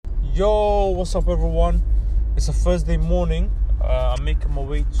Yo, what's up everyone? It's a Thursday morning. I'm making my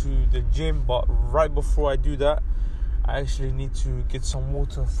way to the gym, but right before I do that, I actually need to get some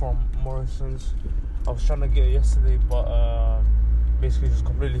water from Morrison's. I was trying to get it yesterday, but basically just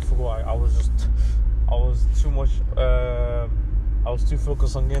completely forgot. I was too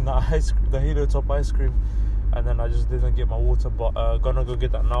focused on getting that ice cream, the Halo Top ice cream, and then I just didn't get my water. But gonna go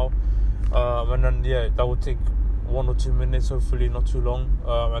get that now, and then that will take 1 or 2 minutes, hopefully not too long,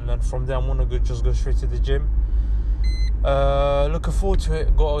 and then from there I'm gonna go straight to the gym. Looking forward to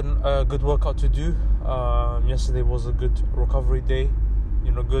it. Got a good workout to do. Yesterday was a good recovery day,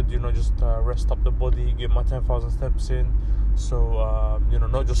 just rest up the body, get my 10,000 steps in. So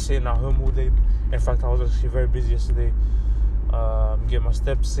not just sitting at home all day. In fact, I was actually very busy yesterday. Get my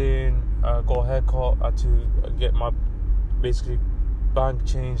steps in, got a haircut, I had to get my basically bank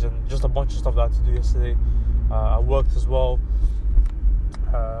changed, and just a bunch of stuff that I had to do yesterday. I worked as well,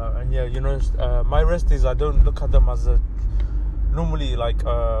 my rest days, I don't look at them as normally like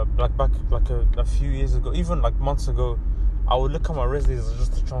back a few years ago, even like months ago, I would look at my rest days as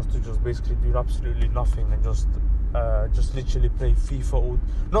just a chance to just basically do absolutely nothing and just literally play FIFA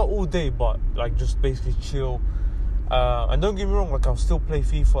not all day, but like just basically chill. And don't get me wrong, like I'll still play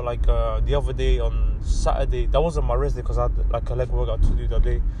FIFA. Like the other day on Saturday, that wasn't my rest day because I had like a leg workout to do that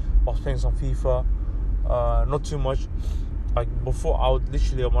day. I was playing some FIFA, not too much. Like before, I would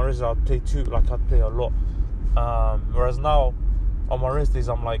literally on my rest day I'd play a lot. Whereas now on my rest days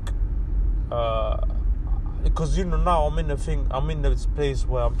I'm like, because now I'm in this place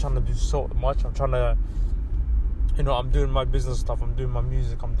where I'm trying to do so much. I'm trying to, I'm doing my business stuff, I'm doing my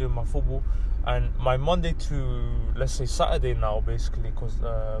music, I'm doing my football. And my Monday to, let's say, Saturday now, basically,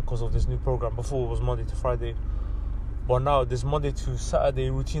 because of this new program. Before it was Monday to Friday. But now, this Monday to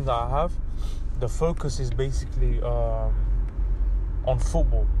Saturday routine that I have, the focus is basically on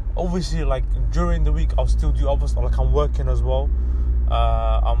football. Obviously, like, during the week, I'll still do other stuff. Like, I'm working as well.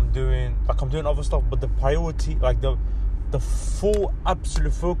 I'm doing other stuff. But the priority, like, the full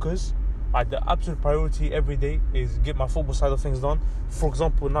absolute focus, like the absolute priority every day is get my football side of things done. For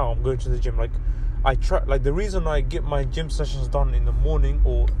example, now I'm going to the gym. Like I try, like the reason I get my gym sessions done in the morning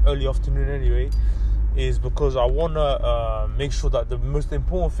or early afternoon anyway, is because I wanna make sure that the most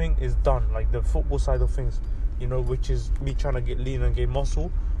important thing is done, like the football side of things. Which is me trying to get lean and gain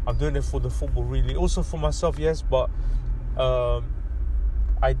muscle. I'm doing it for the football, really. Also for myself, yes, but I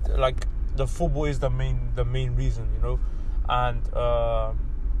like the football is the main reason, and.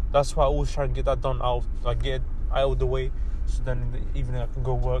 That's why I always try and get that done get it out of the way, so then in the evening I can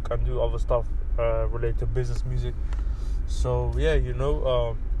go work and do other stuff related to business, music. So I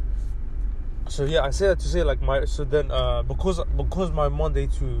say that to say because my Monday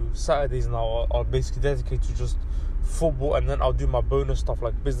to Saturdays now are basically dedicated to just football, and then I'll do my bonus stuff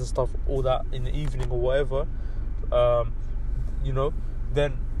like business stuff, all that in the evening or whatever.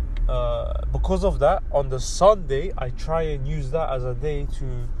 Then because of that, on the Sunday I try and use that as a day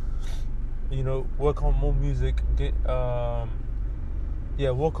to work on more music,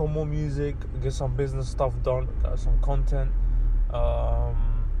 work on more music, get some business stuff done, some content.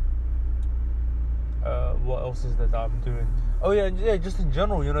 What else is that I'm doing? Just in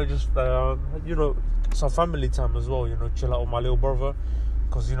general, some family time as well, chill out with my little brother,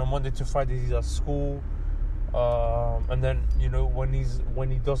 because Monday to Friday he's at school. And then when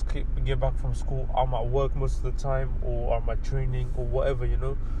he does get back from school, I'm at work most of the time, or I'm at training or whatever.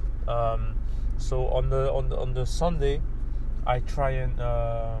 So on the Sunday, I try and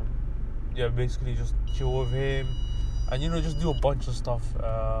basically just chill with him, and just do a bunch of stuff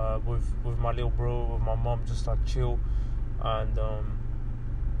with my little bro, with my mom, just like chill, and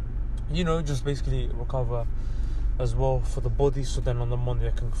just basically recover as well for the body. So then on the Monday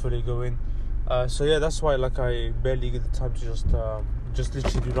I can fully go in. That's why I barely get the time to just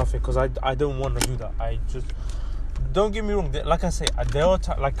literally do nothing, because I don't want to do that. I just, don't get me wrong, like I say, there are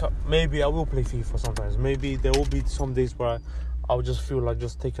maybe I will play FIFA sometimes. Maybe there will be some days where I'll just feel like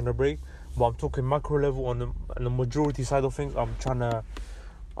just taking a break. But I'm talking macro level on the majority side of things. I'm trying to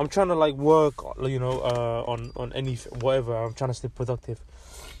like work, on any whatever. I'm trying to stay productive.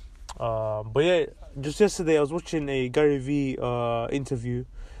 Just yesterday I was watching a Gary Vee interview.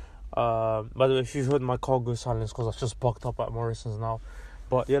 By the way, if you've heard my car go silence, because I've just parked up at Morrison's now.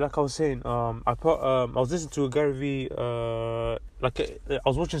 But like I was saying, I was listening to a Gary Vee, I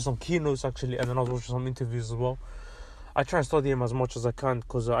was watching some keynotes actually, and then I was watching some interviews as well. I try and study him as much as I can,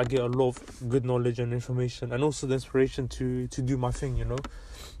 because I get a lot of good knowledge and information, and also the inspiration to do my thing, and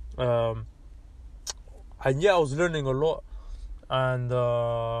I was learning a lot, and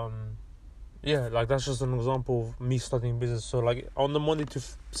yeah, like that's just an example of me studying business. So like on the Monday to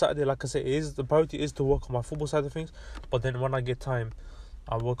Saturday, like I say, the priority is to work on my football side of things. But then when I get time,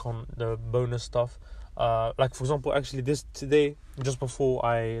 I work on the bonus stuff. Like for example, actually today, just before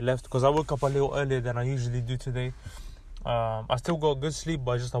I left, because I woke up a little earlier than I usually do today. I still got good sleep,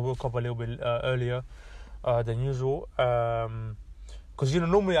 but I woke up a little bit earlier than usual. Because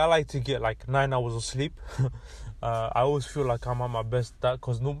normally I like to get like 9 hours of sleep. I always feel like I'm at my best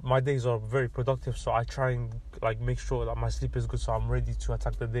because my days are very productive, so I try and like make sure that my sleep is good, so I'm ready to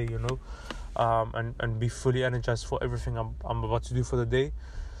attack the day, and be fully energized for everything I'm about to do for the day.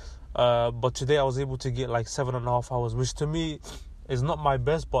 But today I was able to get like 7.5 hours, which to me is not my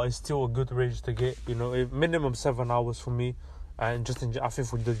best, but it's still a good range to get. Minimum 7 hours for me, and I think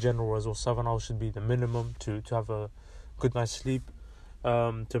for the general as well, 7 hours should be the minimum to have a good night's sleep,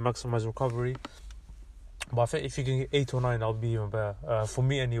 to maximize recovery. But I think if you can get 8 or 9, that'll be even better. For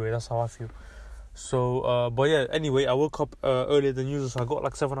me anyway, that's how I feel. So, but yeah, anyway, I woke up earlier than usual, so I got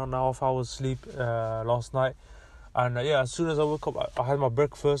like 7.5 hours sleep last night. And as soon as I woke up, I had my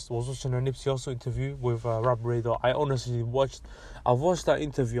breakfast, was watching a Nipsey Hussle interview with Rap Radar. I've watched that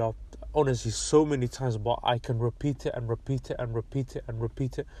interview, honestly, so many times, but I can repeat it and repeat it and repeat it and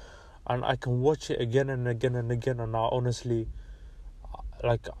repeat it. And I can watch it again and again and again, and I honestly,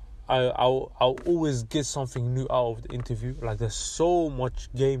 like, I'll always get something new out of the interview. Like, there's so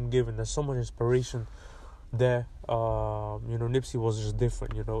much game given, there's so much inspiration there. Nipsey was just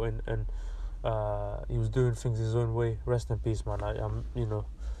different, and he was doing things his own way. Rest in peace, man.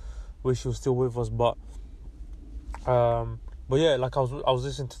 Wish he was still with us, but yeah, like I was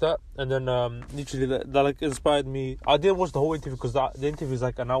listening to that, and then literally that like inspired me. I didn't watch the whole interview because the interview is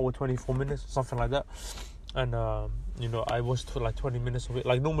like an hour 24 minutes, something like that. And I watched for like 20 minutes of it.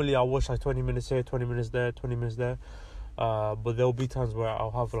 Like normally I watch like 20 minutes here, 20 minutes there, 20 minutes there. But there'll be times where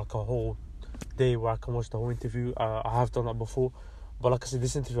I'll have like a whole day where I can watch the whole interview. I have done that before. But like I said,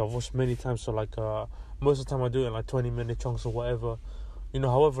 this interview I've watched many times. So like most of the time I do it in like 20-minute chunks or whatever.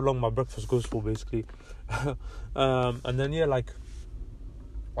 However long my breakfast goes for, basically. And then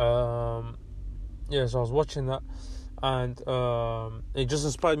so I was watching that, and it just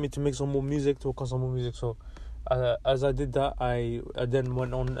inspired me to make some more music, to work on some more music. So as I did that, I then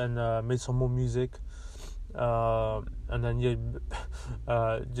went on and made some more music. And then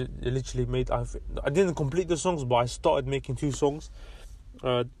literally made. I didn't complete the songs, but I started making 2 songs.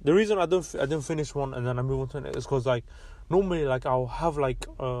 The reason I didn't finish one and then I move on to it is because like normally like I'll have like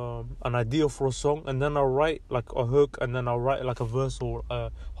an idea for a song, and then I'll write like a hook, and then I'll write like a verse or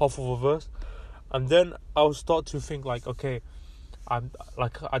half of a verse, and then I'll start to think like, okay, I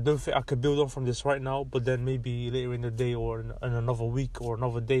don't think I could build on from this right now, but then maybe later in the day or in another week or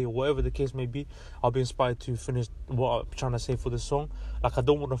another day or whatever the case may be, I'll be inspired to finish what I'm trying to say for the song. Like I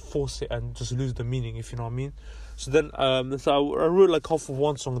don't want to force it and just lose the meaning, if you know what I mean. So then so I wrote like half of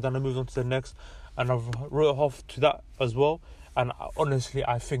one song, then I moved on to the next, and I've wrote half to that as well. And honestly,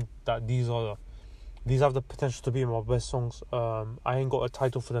 I think that these have the potential to be my best songs. I ain't got a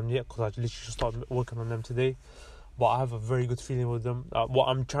title for them yet because I literally just started working on them today. But I have a very good feeling with them. What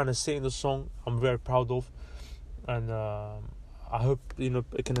I'm trying to say in the song, I'm very proud of, and I hope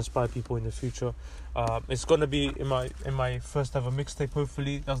it can inspire people in the future. It's gonna be in my first ever mixtape.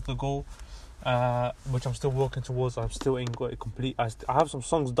 Hopefully, that's the goal, which I'm still working towards. I still ain't got it complete. I have some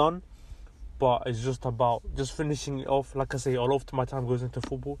songs done, but it's just about finishing it off. Like I say, a lot of my time goes into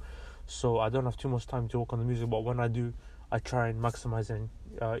football, so I don't have too much time to work on the music. But when I do, I try and maximize and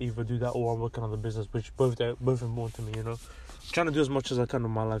either do that or I'm working on the business, which both important to me. I'm trying to do as much as I can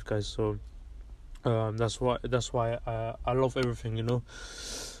in my life, guys. So that's why I love everything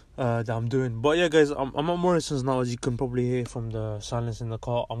that I'm doing. But yeah, guys, I'm at Morrison's now, as you can probably hear from the silence in the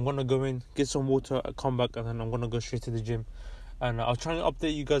car. I'm gonna go in, get some water, come back, and then I'm gonna go straight to the gym. And I'll try and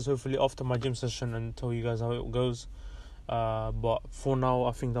update you guys hopefully after my gym session and tell you guys how it goes. But for now,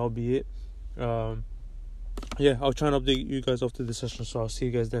 I think that'll be it. I'll try and update you guys after the session, so I'll see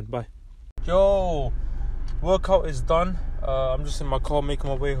you guys then. Bye. Yo, workout is done. I'm just in my car making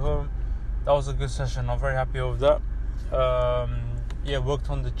my way home. That was a good session. I'm very happy with that. Worked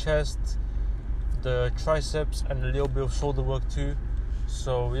on the chest, the triceps, and a little bit of shoulder work too.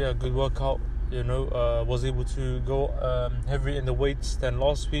 So yeah, good workout. Was able to go heavier in the weights than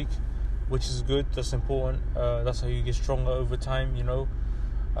last week, which is good. That's important. That's how you get stronger over time.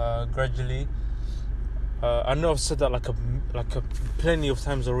 Gradually. I know I've said that like a plenty of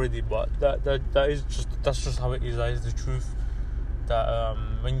times already, but that's just how it is. That is the truth. That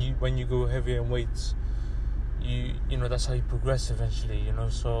when you go heavier in weights, that's how you progress eventually.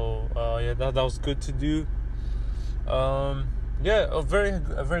 So that was good to do. yeah, a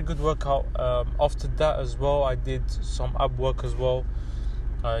very good workout. After that as well, I did some ab work as well.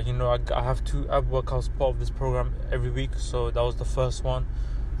 I have 2 ab workouts part of this program every week, so that was the first one.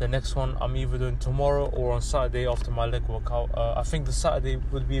 The next one I'm either doing tomorrow or on Saturday after my leg workout. I think the Saturday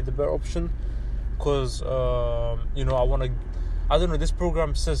would be the better option because I don't know, this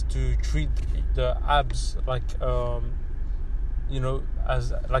program says to treat the abs like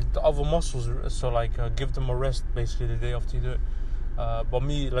as like the other muscles, so like give them a rest basically the day after you do it. But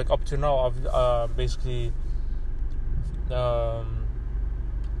me, like up to now, I've basically been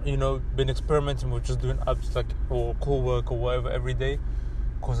experimenting with just doing abs or core work or whatever every day,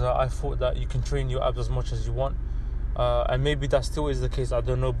 because I thought that you can train your abs as much as you want, and maybe that still is the case, I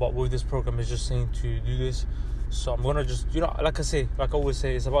don't know, but with this program it's just saying to do this. So I'm gonna just, like I always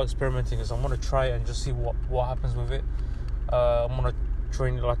say, it's about experimenting. So I'm gonna try and just see what happens with it. I'm gonna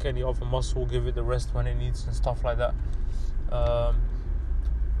train it like any other muscle, give it the rest when it needs and stuff like that.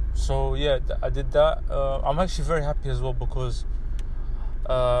 So yeah, I did that. I'm actually very happy as well because,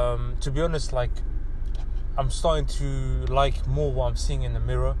 to be honest, like I'm starting to like more what I'm seeing in the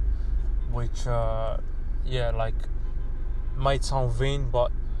mirror, which might sound vain,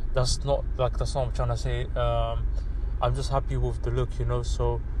 but that's not what I'm trying to say. I'm just happy with the look,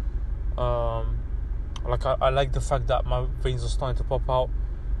 so I like the fact that my veins are starting to pop out.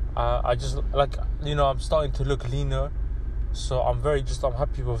 I just I'm starting to look leaner, so I'm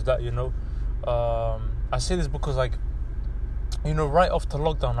happy with that, I say this because right after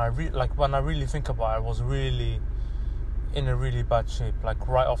lockdown, when I really think about it, I was really in a really bad shape. Like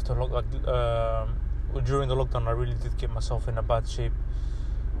right after during the lockdown, I really did get myself in a bad shape.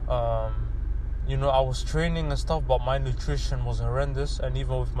 I was training and stuff, but my nutrition was horrendous, and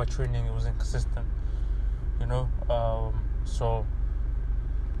even with my training, it was inconsistent.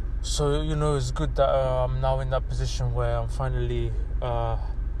 So it's good that I'm now in that position where I'm finally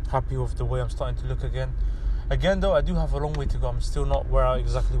happy with the way I'm starting to look again. Again, though, I do have a long way to go. I'm still not where I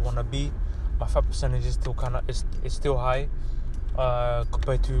exactly want to be. My fat percentage is still it's still high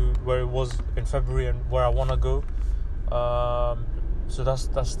compared to where it was in February and where I want to go. So that's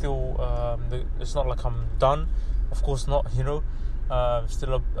still it's not like I'm done, of course not. Still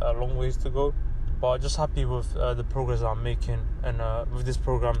a long ways to go, but just happy with the progress I'm making. And with this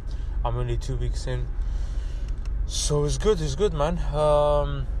program, I'm only 2 weeks in, so it's good, man.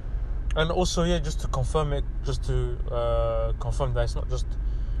 And also, just to confirm it, confirm that it's not just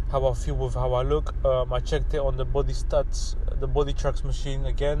how I feel with how I look. I checked it on the body stats, the body tracks machine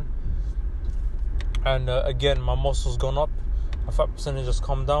again, and again my muscle's gone up. My fat percentage has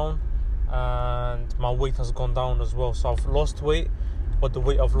come down, and my weight has gone down as well. So I've lost weight, but the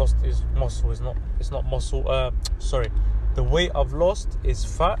weight I've lost is muscle. It's not muscle. The weight I've lost is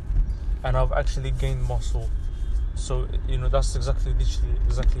fat, and I've actually gained muscle. So that's literally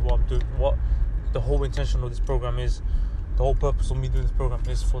exactly what I'm doing. What the whole intention of this program is, the whole purpose of me doing this program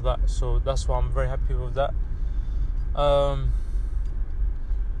is for that. So that's why I'm very happy with that.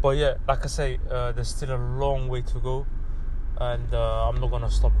 But yeah, like I say, there's still a long way to go. And I'm not gonna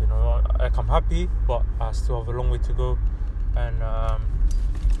stop. I'm happy, but I still have a long way to go. And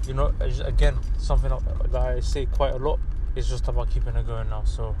again, something that I say quite a lot is just about keeping it going now.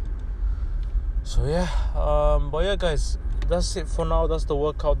 So yeah. But yeah, guys, that's it for now. That's the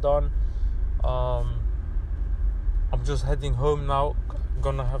workout done. I'm just heading home now. I'm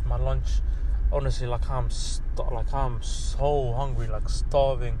gonna have my lunch. Honestly, I'm so hungry,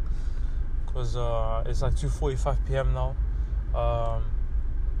 starving, because it's 2:45 p.m. now.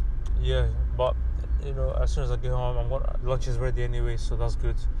 But as soon as I get home, lunch is ready anyway, so that's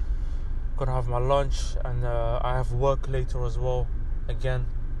good. Gonna have my lunch, and I have work later as well. Again,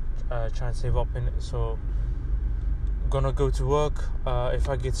 try and save up in it. So gonna go to work. If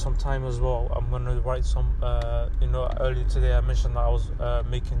I get some time as well, I'm gonna write some. Earlier today I mentioned that I was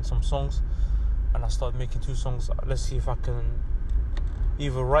making some songs, and I started making 2 songs. Let's see if I can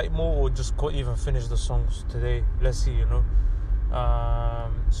either write more or just even finish the songs today. Let's see,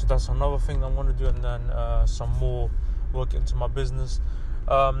 So that's another thing I want to do, and then some more work into my business.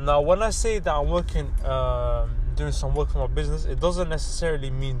 Now, when I say that I'm working, doing some work for my business, it doesn't necessarily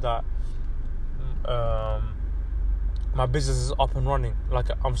mean that my business is up and running.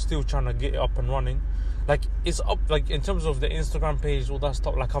 I'm still trying to get it up and running. It's up, in terms of the Instagram page, all that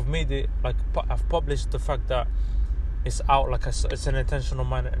stuff. I've made it, I've published the fact that it's out. It's an intention of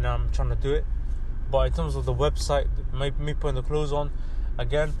mine, and I'm trying to do it. But in terms of the website, me putting the clothes on,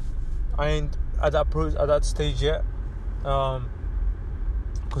 again, I ain't at that stage yet.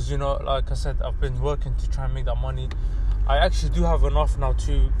 Because like I said, I've been working to try and make that money. I actually do have enough now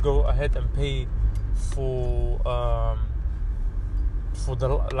to go ahead and pay for for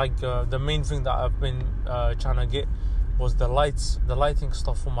the main thing that I've been trying to get was the lighting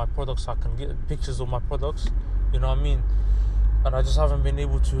stuff for my products, so I can get pictures of my products, you know what I mean? And I just haven't been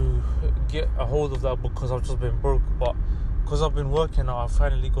able to get a hold of that because I've just been broke. But because I've been working now, I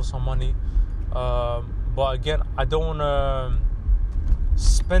finally got some money. But again, I don't want to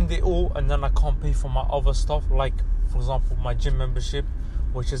spend it all and then I can't pay for my other stuff, like for example my gym membership,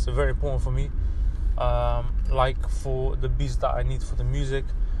 which is very important for me, like for the beats that I need for the music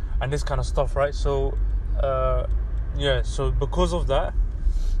and this kind of stuff, right? So so because of that,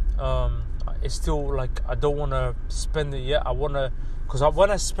 it's still like I don't want to spend it yet. I want to, because when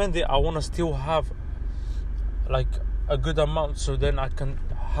I spend it, I want to still have like a good amount, so then I can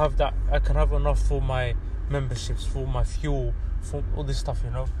have enough for my memberships, for my fuel, for all this stuff,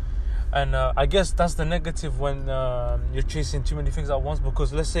 you know. And I guess that's the negative when you're chasing too many things at once.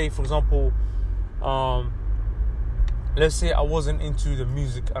 Because let's say, for example, let's say I wasn't into the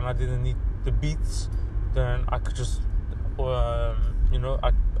music and I didn't need the beats, then I could just I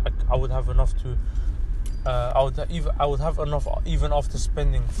would have enough to I would have enough even after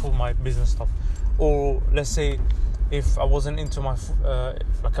spending for my business stuff. Or let's say if I wasn't into my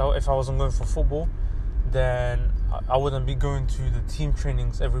if I wasn't going for football, then I wouldn't be going to the team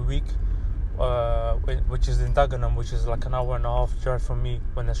trainings every week, which is in Dagenham, which is like an hour and a half drive from me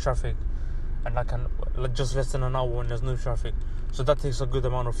when there's traffic, and just less than an hour when there's no traffic. So that takes a good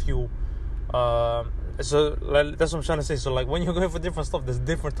amount of fuel. So that's what I'm trying to say. So like when you're going for different stuff, there's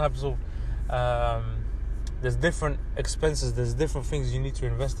different types of there's different expenses, there's different things you need to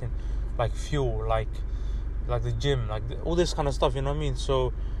invest in, like fuel, like the gym, all this kind of stuff, you know what I mean?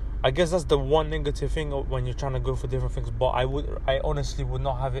 So I guess that's the one negative thing when you're trying to go for different things. But I honestly would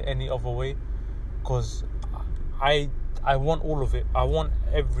not have it any other way, because I want all of it. I want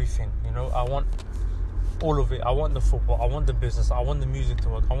everything, you know. I want all of it. I want the football, I want the business, I want the music to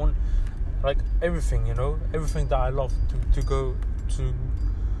work, I want like everything, you know, everything that I love to go to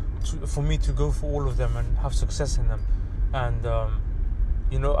for me to go for all of them and have success in them. And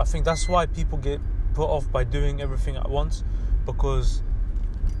I think that's why people get put off by doing everything at once, because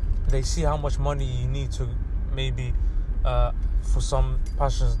they see how much money you need to maybe for some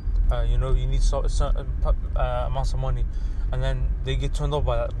passions, you need certain amounts of money, and then they get turned off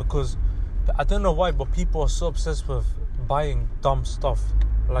by that. Because I don't know why, but people are so obsessed with buying dumb stuff,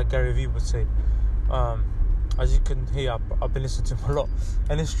 like Gary Vee would say. As you can hear, I've been listening to him a lot,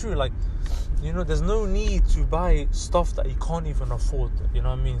 and it's true. Like, there's no need to buy stuff that you can't even afford, you know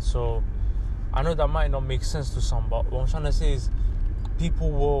what I mean? So I know that might not make sense to some, but what I'm trying to say is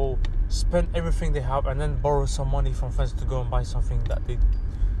people will spend everything they have and then borrow some money from friends to go and buy something that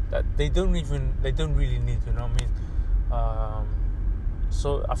they don't really need, you know what I mean?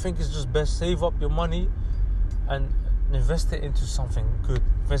 So I think it's just best save up your money and invest it into something good,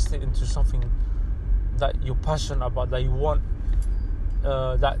 invest it into something that you're passionate about, that you want,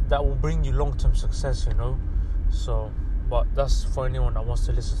 that will bring you long-term success, you know. So, but that's for anyone that wants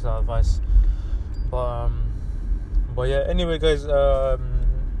to listen to that advice. But yeah, anyway guys,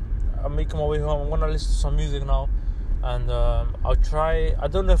 I'm making my way home. I'm gonna listen to some music now, and I'll try. I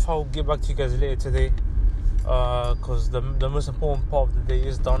don't know if I'll get back to you guys later today, because the most important part of the day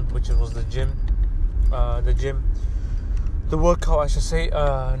is done, which was the gym, the workout I should say.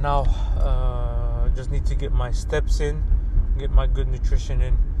 Now just need to get my steps in, get my good nutrition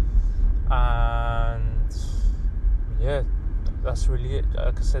in, and yeah, that's really it.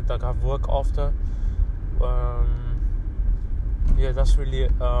 Like I said, I have work after. Yeah, that's really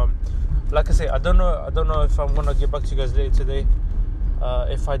it. Like I say, I don't know if I'm gonna get back to you guys later today.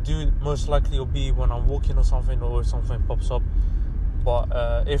 If I do, most likely it'll be when I'm walking or something, or if something pops up.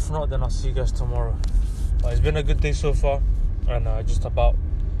 But if not, then I'll see you guys tomorrow. But it's been a good day so far, and just about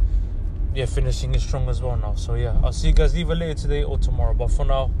finishing it strong as well now. So yeah, I'll see you guys either later today or tomorrow. But for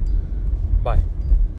now, bye.